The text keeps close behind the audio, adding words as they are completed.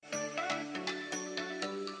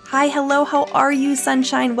Hi, hello, how are you,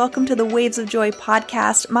 sunshine? Welcome to the Waves of Joy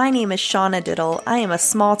podcast. My name is Shauna Diddle. I am a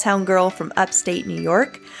small town girl from upstate New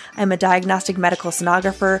York. I'm a diagnostic medical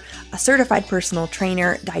sonographer, a certified personal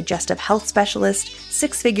trainer, digestive health specialist,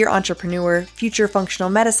 six-figure entrepreneur, future functional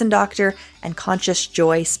medicine doctor, and conscious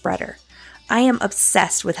joy spreader. I am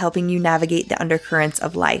obsessed with helping you navigate the undercurrents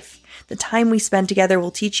of life. The time we spend together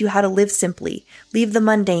will teach you how to live simply, leave the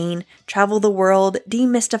mundane, travel the world,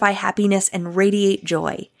 demystify happiness, and radiate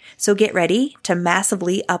joy. So get ready to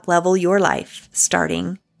massively uplevel your life,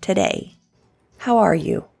 starting today. How are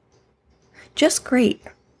you? Just great.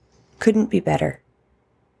 Couldn't be better.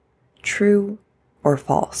 True or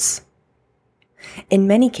false? In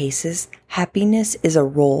many cases, happiness is a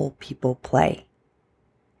role people play.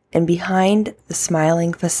 And behind the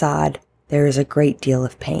smiling facade, there is a great deal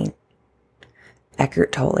of pain.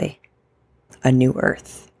 Eckhart Tolle, A New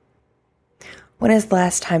Earth. When is the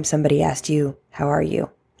last time somebody asked you, how are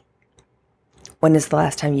you? When is the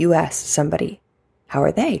last time you asked somebody, how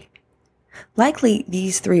are they? Likely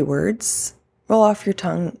these three words roll off your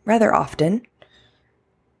tongue rather often.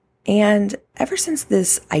 And ever since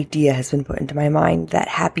this idea has been put into my mind that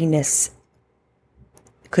happiness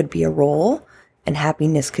could be a role and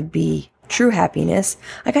happiness could be true happiness,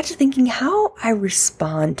 I got to thinking how I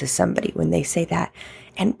respond to somebody when they say that.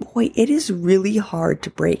 And boy, it is really hard to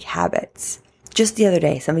break habits. Just the other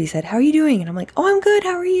day, somebody said, how are you doing? And I'm like, oh, I'm good.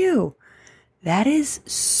 How are you? That is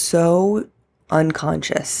so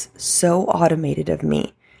unconscious, so automated of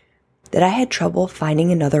me that I had trouble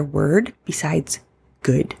finding another word besides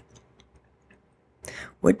good.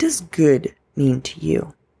 What does good mean to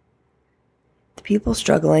you? The people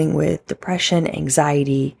struggling with depression,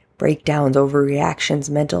 anxiety, breakdowns, overreactions,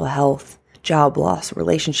 mental health, job loss,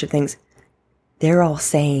 relationship things, they're all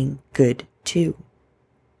saying good too.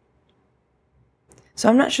 So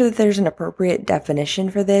I'm not sure that there's an appropriate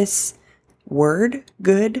definition for this word,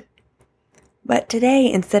 good. But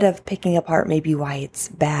today, instead of picking apart maybe why it's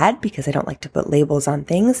bad, because I don't like to put labels on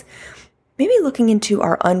things, maybe looking into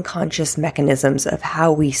our unconscious mechanisms of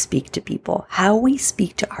how we speak to people, how we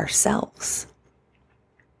speak to ourselves.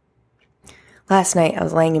 Last night, I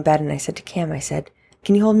was laying in bed and I said to Cam, I said,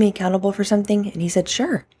 can you hold me accountable for something? And he said,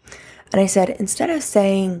 sure. And I said, instead of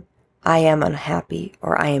saying, I am unhappy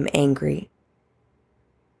or I am angry,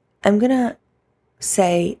 I'm going to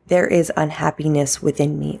say there is unhappiness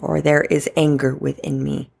within me or there is anger within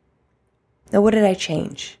me. Now, what did I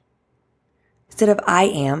change? Instead of I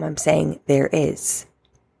am, I'm saying there is.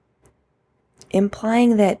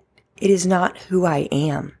 Implying that it is not who I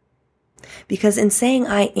am. Because in saying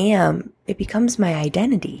I am, it becomes my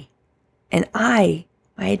identity. And my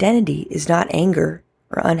identity is not anger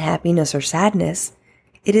or unhappiness or sadness.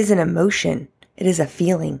 It is an emotion. It is a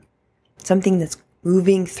feeling. Something that's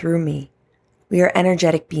moving through me. We are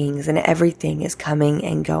energetic beings and everything is coming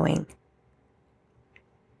and going.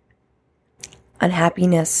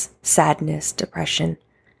 Unhappiness, sadness, depression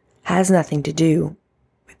has nothing to do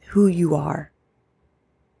with who you are.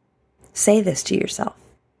 Say this to yourself.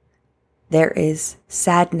 There is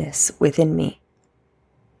sadness within me.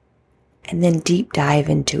 And then deep dive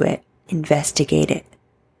into it. Investigate it.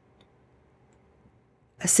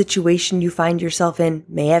 A situation you find yourself in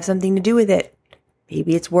may have something to do with it.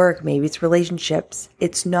 Maybe it's work, maybe it's relationships.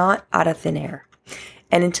 It's not out of thin air.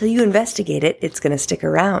 And until you investigate it, it's going to stick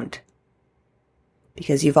around.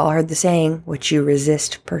 Because you've all heard the saying, what you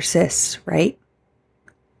resist persists, right?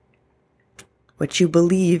 What you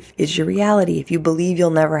believe is your reality. If you believe you'll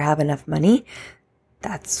never have enough money,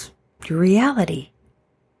 that's your reality.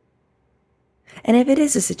 And if it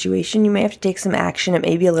is a situation, you may have to take some action. It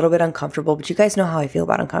may be a little bit uncomfortable, but you guys know how I feel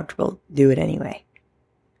about uncomfortable. Do it anyway.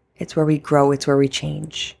 It's where we grow. It's where we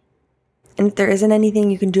change. And if there isn't anything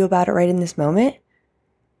you can do about it right in this moment,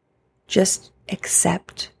 just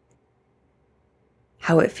accept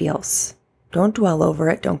how it feels. Don't dwell over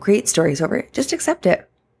it. Don't create stories over it. Just accept it.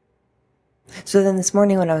 So then this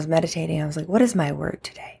morning when I was meditating, I was like, what is my word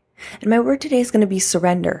today? And my word today is going to be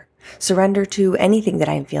surrender. Surrender to anything that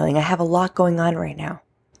I'm feeling. I have a lot going on right now.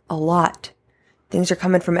 A lot. Things are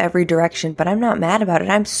coming from every direction, but I'm not mad about it.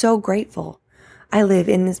 I'm so grateful. I live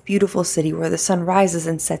in this beautiful city where the sun rises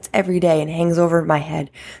and sets every day and hangs over my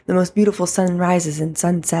head. The most beautiful sunrises and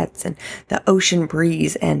sunsets and the ocean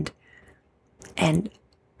breeze and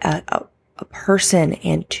a person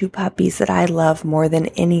and two puppies that I love more than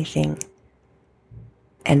anything.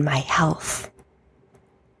 And my health.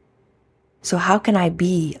 So how can I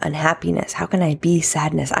be unhappiness? How can I be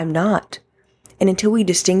sadness? I'm not. And until we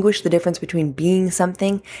distinguish the difference between being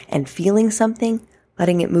something and feeling something,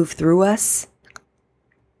 letting it move through us,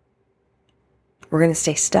 we're going to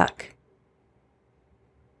stay stuck.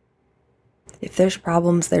 If there's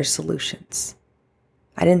problems, there's solutions.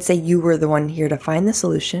 I didn't say you were the one here to find the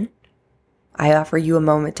solution. I offer you a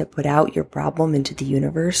moment to put out your problem into the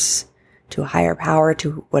universe, to a higher power,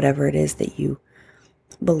 to whatever it is that you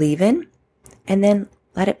believe in, and then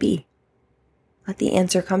let it be. Let the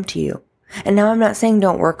answer come to you. And now I'm not saying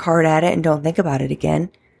don't work hard at it and don't think about it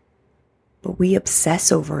again, but we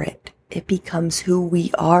obsess over it. It becomes who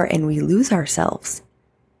we are and we lose ourselves.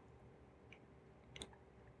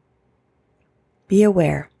 Be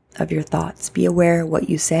aware of your thoughts. Be aware of what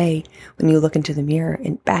you say when you look into the mirror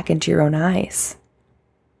and back into your own eyes.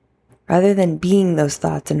 Rather than being those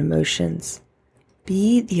thoughts and emotions,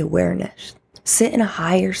 be the awareness. Sit in a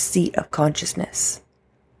higher seat of consciousness.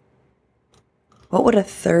 What would a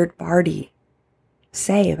third party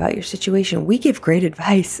say about your situation? We give great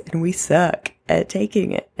advice and we suck at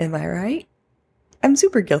taking it. Am I right? I'm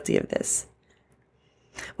super guilty of this.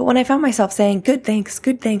 But when I found myself saying good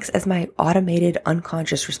thanks as my automated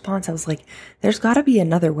unconscious response, I was like, there's got to be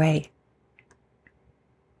another way.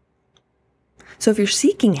 So if you're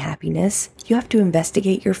seeking happiness, you have to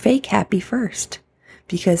investigate your fake happy first,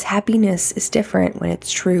 because happiness is different when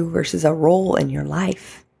it's true versus a role in your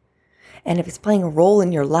life. And if it's playing a role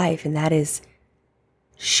in your life, and that is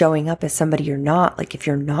showing up as somebody you're not, like if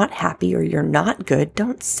you're not happy or you're not good,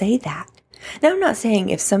 don't say that. Now, I'm not saying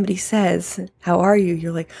if somebody says, how are you?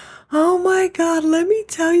 You're like, oh my God, let me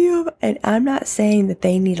tell you. And I'm not saying that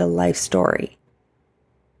they need a life story.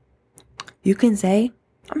 You can say,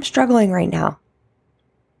 I'm struggling right now.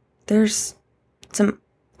 There's some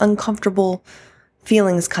uncomfortable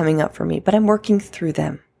feelings coming up for me, but I'm working through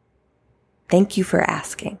them. Thank you for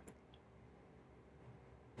asking.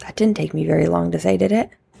 That didn't take me very long to say, did it?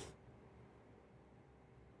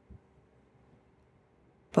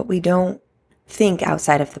 But we don't think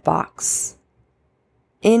outside of the box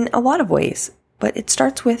in a lot of ways, but it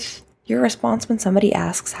starts with your response when somebody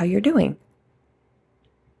asks how you're doing.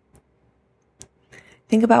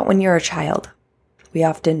 Think about when you're a child. We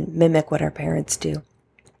often mimic what our parents do.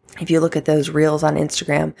 If you look at those reels on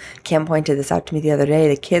Instagram, Cam pointed this out to me the other day,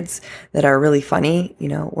 the kids that are really funny,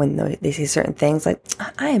 when they say certain things like,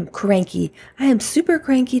 I am cranky. I am super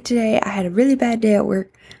cranky today. I had a really bad day at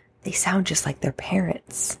work. They sound just like their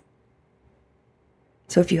parents.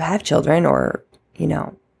 So if you have children or,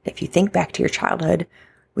 if you think back to your childhood,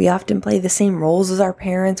 we often play the same roles as our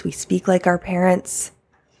parents. We speak like our parents.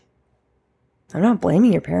 I'm not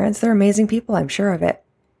blaming your parents. They're amazing people. I'm sure of it.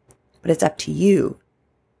 But it's up to you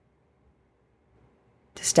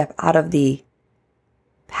to step out of the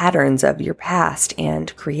patterns of your past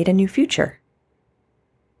and create a new future.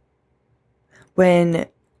 When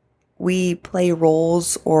we play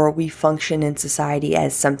roles or we function in society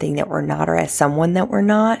as something that we're not or as someone that we're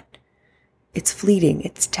not, it's fleeting,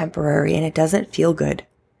 it's temporary, and it doesn't feel good.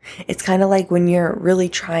 It's kind of like when you're really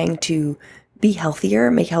trying to be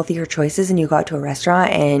healthier, make healthier choices, and you go out to a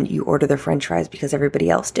restaurant and you order the French fries because everybody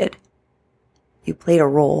else did. You played a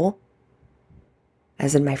role.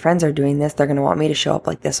 As in, my friends are doing this, they're going to want me to show up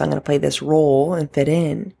like this, so I'm going to play this role and fit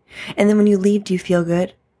in. And then when you leave, do you feel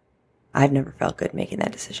good? I've never felt good making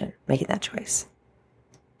that decision, making that choice.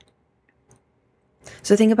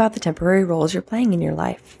 So think about the temporary roles you're playing in your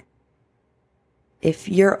life. If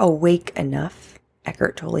you're awake enough,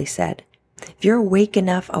 Eckhart Tolle said, if you're awake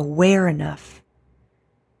enough, aware enough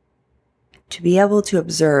to be able to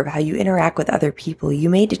observe how you interact with other people, you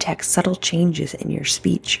may detect subtle changes in your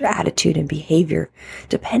speech, your attitude, and behavior,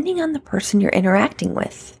 depending on the person you're interacting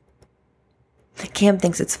with. Cam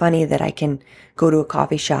thinks it's funny that I can go to a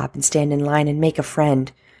coffee shop and stand in line and make a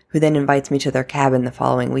friend who then invites me to their cabin the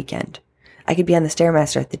following weekend. I could be on the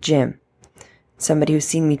Stairmaster at the gym. Somebody who's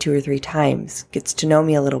seen me 2 or 3 times gets to know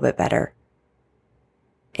me a little bit better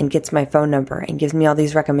and gets my phone number and gives me all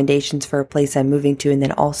these recommendations for a place I'm moving to and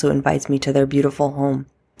then also invites me to their beautiful home.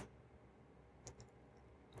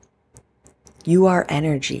 You are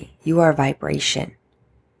energy. You are vibration.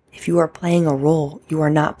 If you are playing a role, you are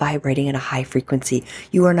not vibrating at a high frequency.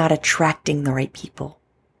 You are not attracting the right people.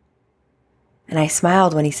 And I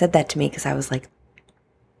smiled when he said that to me because I was like,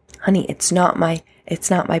 honey, it's not my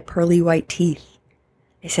pearly white teeth.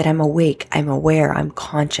 I said, I'm awake, I'm aware, I'm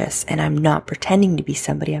conscious, and I'm not pretending to be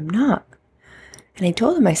somebody I'm not. And I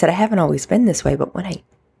told him, I said, I haven't always been this way, but when I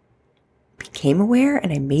became aware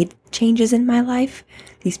and I made changes in my life,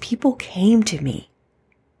 these people came to me.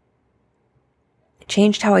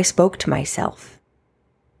 Changed how I spoke to myself,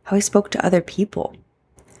 how I spoke to other people.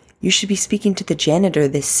 You should be speaking to the janitor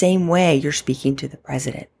the same way you're speaking to the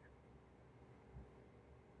president.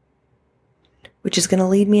 Which is going to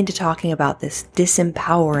lead me into talking about this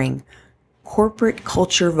disempowering corporate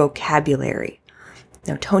culture vocabulary.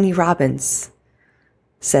 Now, Tony Robbins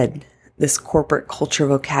said this corporate culture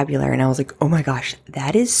vocabulary. And I was like, oh my gosh,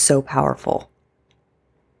 that is so powerful.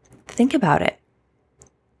 Think about it.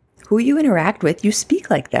 Who you interact with, you speak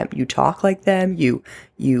like them, you talk like them, you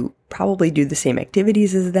probably do the same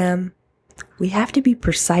activities as them. We have to be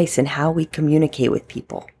precise in how we communicate with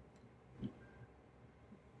people.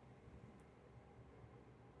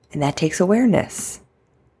 And that takes awareness.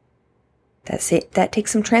 That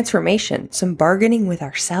takes some transformation, some bargaining with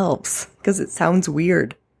ourselves, because it sounds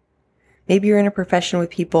weird. Maybe you're in a profession with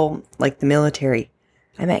people like the military.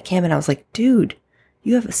 I met Cam and I was like, dude,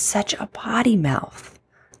 you have such a potty mouth.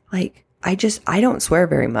 Like, I don't swear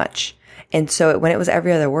very much. And so when it was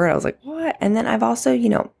every other word, I was like, what? And then I've also,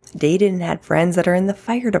 dated and had friends that are in the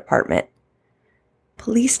fire department,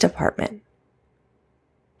 police department.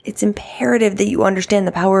 It's imperative that you understand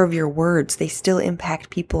the power of your words. They still impact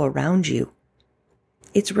people around you.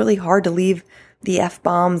 It's really hard to leave the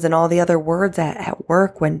F-bombs and all the other words at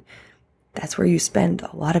work when that's where you spend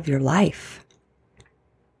a lot of your life.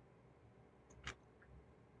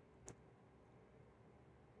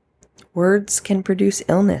 Words can produce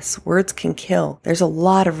illness. Words can kill. There's a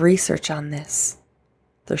lot of research on this.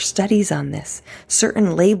 There's studies on this.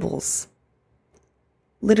 Certain labels.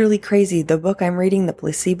 Literally crazy. The book I'm reading, The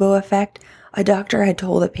Placebo Effect, a doctor had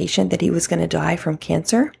told a patient that he was going to die from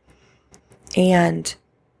cancer. And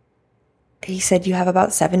he said, you have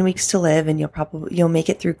about 7 weeks to live and you'll make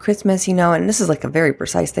it through Christmas, and this is like a very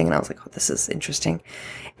precise thing. And I was like, oh, this is interesting.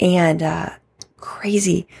 And,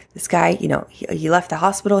 crazy. This guy, he left the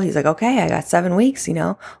hospital. He's like, okay, I got 7 weeks,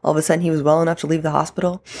 all of a sudden he was well enough to leave the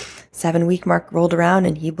hospital. 7-week mark rolled around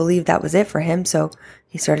and he believed that was it for him. So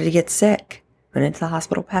he started to get sick, went into the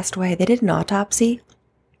hospital, passed away. They did an autopsy.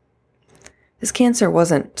 His cancer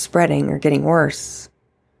wasn't spreading or getting worse.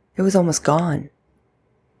 It was almost gone.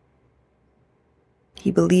 He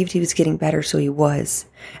believed he was getting better, so he was.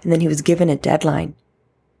 And then he was given a deadline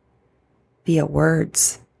via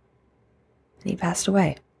words. And he passed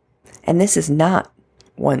away. And this is not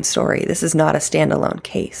one story. This is not a standalone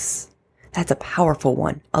case. That's a powerful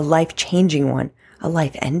one, a life-changing one, a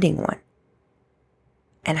life-ending one.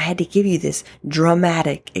 And I had to give you this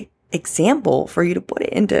dramatic example for you to put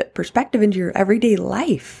it into perspective into your everyday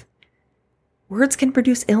life. Words can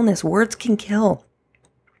produce illness. Words can kill.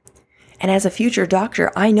 And as a future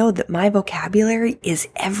doctor, I know that my vocabulary is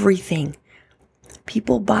everything.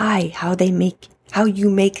 People buy how you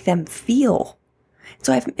make them feel.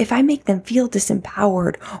 So if I make them feel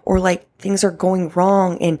disempowered or like things are going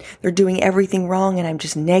wrong and they're doing everything wrong and I'm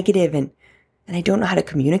just negative and I don't know how to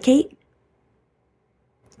communicate,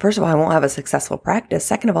 first of all, I won't have a successful practice.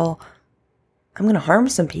 Second of all, I'm going to harm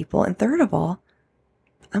some people. And third of all,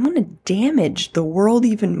 I'm going to damage the world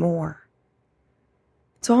even more.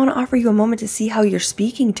 So I want to offer you a moment to see how you're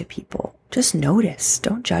speaking to people. Just notice.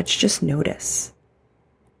 Don't judge. Just notice.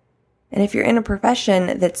 And if you're in a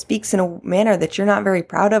profession that speaks in a manner that you're not very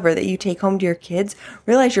proud of or that you take home to your kids,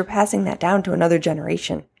 realize you're passing that down to another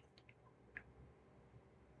generation.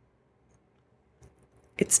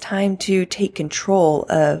 It's time to take control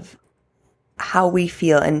of how we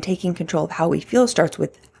feel, and taking control of how we feel starts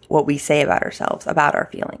with what we say about ourselves, about our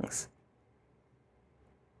feelings.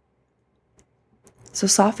 So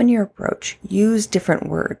soften your approach. Use different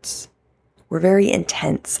words. We're very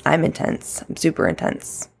intense. I'm intense. I'm super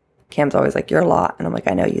intense. Cam's always like, you're a lot. And I'm like,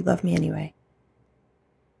 I know, you love me anyway.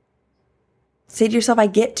 Say to yourself, I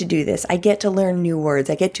get to do this. I get to learn new words.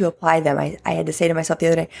 I get to apply them. I had to say to myself the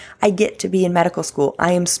other day, I get to be in medical school.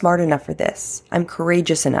 I am smart enough for this. I'm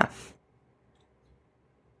courageous enough.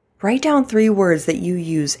 Write down 3 words that you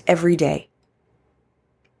use every day.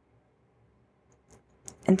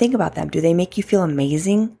 And think about them. Do they make you feel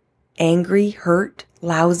amazing, angry, hurt,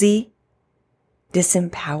 lousy,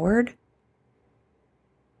 disempowered?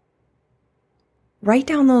 Write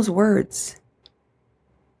down those words.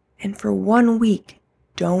 And for 1 week,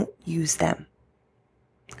 don't use them.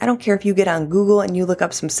 I don't care if you get on Google and you look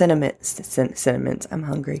up some synonyms. I'm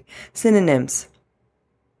hungry. Synonyms.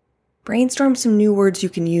 Brainstorm some new words you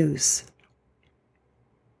can use.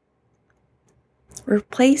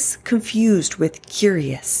 Replace confused with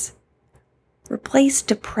curious. Replace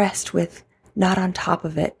depressed with not on top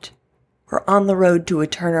of it or on the road to a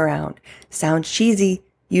turnaround. Sounds cheesy.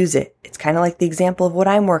 Use it. It's kind of like the example of what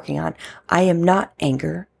I'm working on. I am not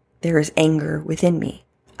anger. There is anger within me.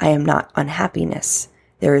 I am not unhappiness.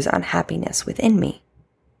 There is unhappiness within me.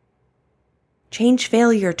 Change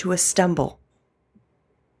failure to a stumble.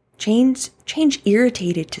 Change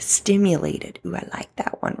irritated to stimulated. Ooh, I like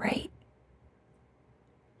that one, right?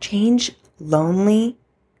 Change lonely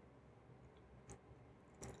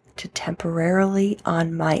to temporarily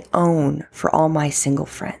on my own for all my single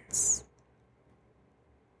friends.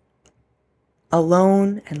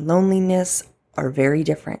 Alone and loneliness are very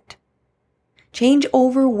different. Change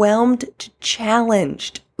overwhelmed to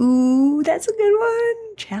challenged. Ooh, that's a good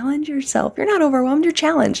one. Challenge yourself. You're not overwhelmed, you're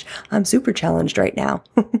challenged. I'm super challenged right now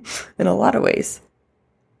in a lot of ways.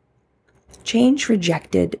 Change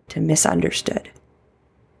rejected to misunderstood.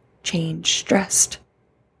 Change stressed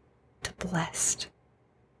to blessed.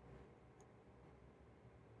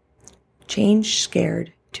 Change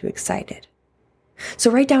scared to excited. So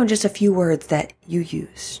write down just a few words that you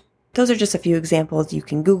use. Those are just a few examples. You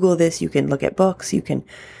can Google this. You can look at books. You can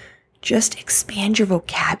just expand your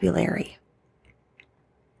vocabulary.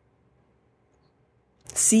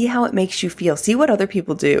 See how it makes you feel. See what other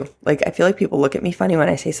people do. Like, I feel like people look at me funny when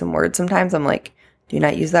I say some words. Sometimes I'm like, do you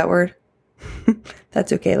not use that word?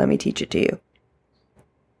 That's okay. Let me teach it to you.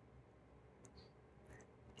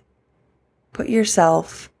 Put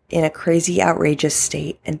yourself in a crazy, outrageous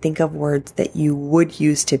state and think of words that you would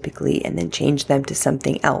use typically and then change them to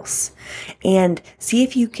something else. And see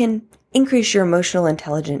if you can increase your emotional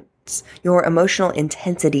intelligence, your emotional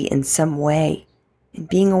intensity in some way, in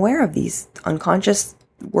being aware of these unconscious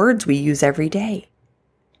words we use every day.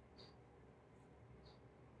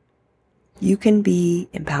 You can be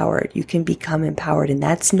empowered. You can become empowered. And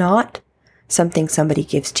that's not something somebody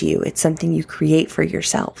gives to you. It's something you create for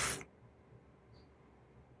yourself.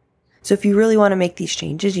 So if you really want to make these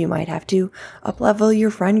changes, you might have to up-level your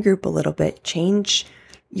friend group a little bit. Change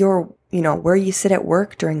your, where you sit at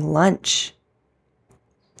work during lunch.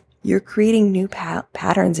 You're creating new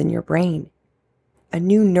patterns in your brain, a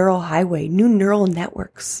new neural highway, new neural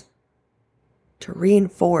networks to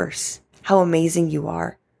reinforce how amazing you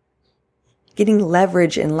are. Getting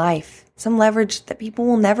leverage in life, some leverage that people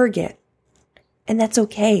will never get. And that's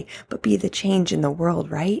okay, but be the change in the world,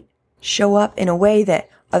 right? Show up in a way that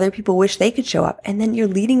other people wish they could show up, and then you're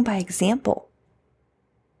leading by example.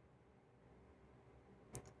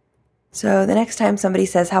 So the next time somebody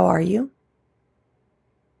says, "How are you?"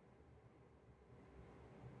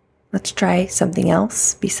 let's try something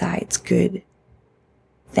else besides good.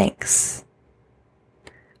 Thanks.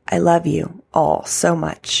 I love you all so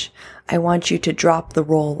much. I want you to drop the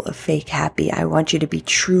role of fake happy. I want you to be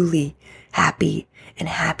truly happy, and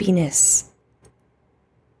happiness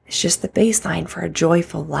it's just the baseline for a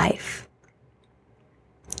joyful life.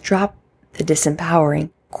 Drop the disempowering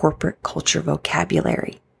corporate culture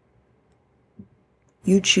vocabulary.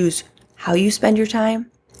 You choose how you spend your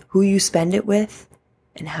time, who you spend it with,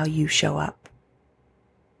 and how you show up.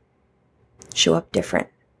 Show up different.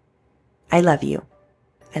 I love you.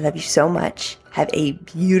 I love you so much. Have a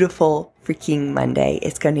beautiful freaking Monday.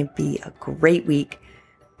 It's going to be a great week.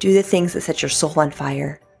 Do the things that set your soul on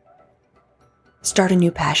fire. Start a new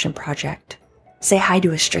passion project. Say hi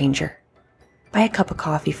to a stranger. Buy a cup of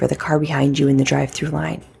coffee for the car behind you in the drive-thru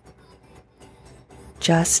line.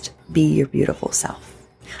 Just be your beautiful self.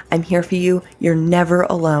 I'm here for you. You're never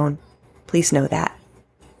alone. Please know that.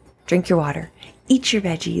 Drink your water. Eat your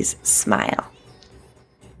veggies. Smile.